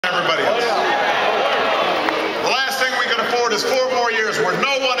is 4 more years where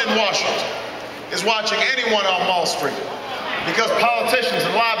no one in Washington is watching anyone on Wall Street because politicians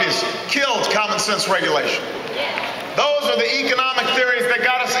and lobbyists killed common sense regulation. Those are the economic theories that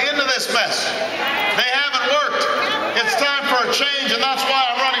got us into this mess. They haven't worked. It's time for a change, and that's why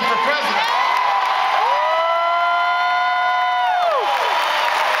I'm running for president.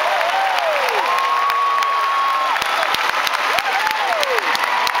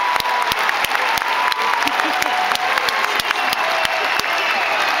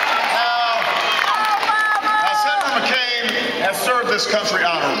 Now, Senator McCain has served this country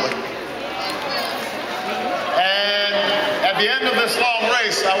honorably. At the end of this long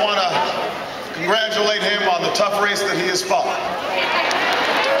race, I want to congratulate him on the tough race that he has fought.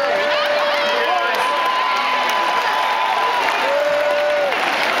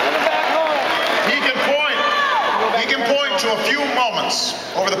 He can point to a few moments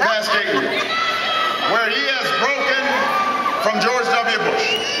over the past 8 years where he has broken from George W.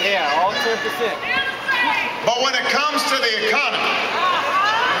 Bush. Yeah, all 10%. But when it comes to the economy,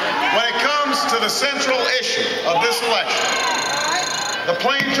 when it comes to the central issue of this election, the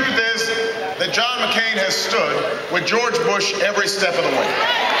plain truth is that John McCain has stood with George Bush every step of the way.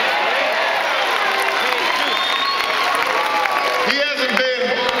 He hasn't been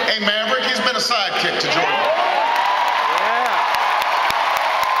a maverick, he's been a sidekick to George.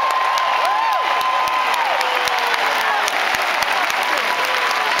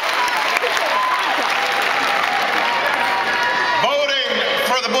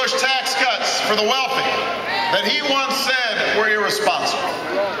 Bush tax cuts for the wealthy that he once said were irresponsible.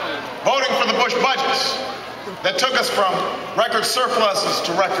 Voting for the Bush budgets that took us from record surpluses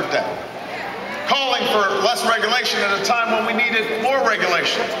to record debt. Calling for less regulation at a time when we needed more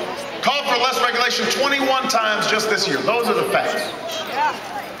regulation. Called for less regulation 21 times just this year. Those are the facts.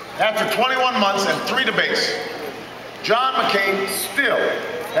 After 21 months and 3 debates, John McCain still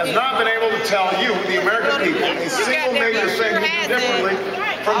has not been able to tell you, the American people, a single major thing he did differently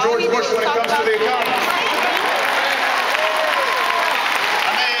from George Bush when it comes to the economy.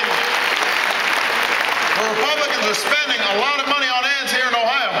 I mean, the Republicans are spending a lot of money on ads here in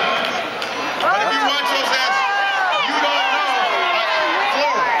Ohio. But if you watch those ads, you don't know, like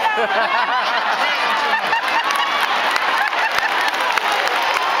Florida.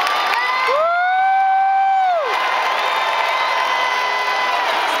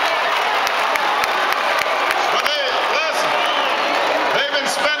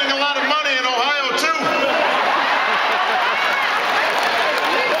 Spending a lot of money in Ohio too.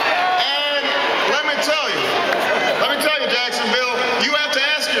 And let me tell you, Jacksonville, you have to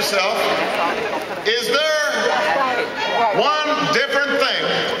ask yourself, is there one different thing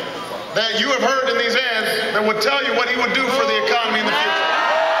that you have heard in these ads that would tell you what he would do for the economy in the future?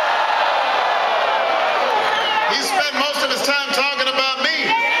 He spent most of his time talking about me.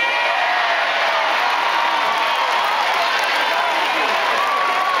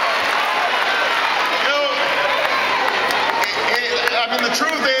 The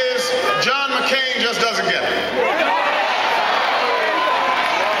truth is, John McCain just doesn't get it.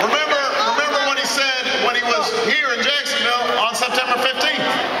 Remember when he said, when he was here in Jacksonville on September 15th?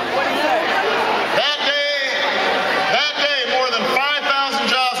 That day, more than 5,000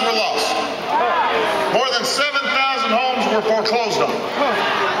 jobs were lost. More than 7,000 homes were foreclosed on.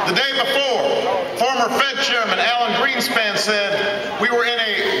 The day before, former Fed Chairman Alan Greenspan said we were in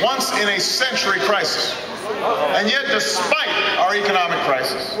a once-in-a-century crisis. And yet, despite our economic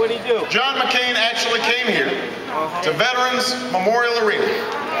crisis, what did he do? John McCain actually came here to Veterans Memorial Arena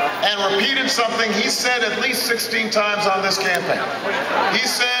and repeated something he said at least 16 times on this campaign. He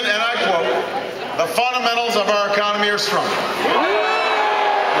said, and I quote, "The fundamentals of our economy are strong."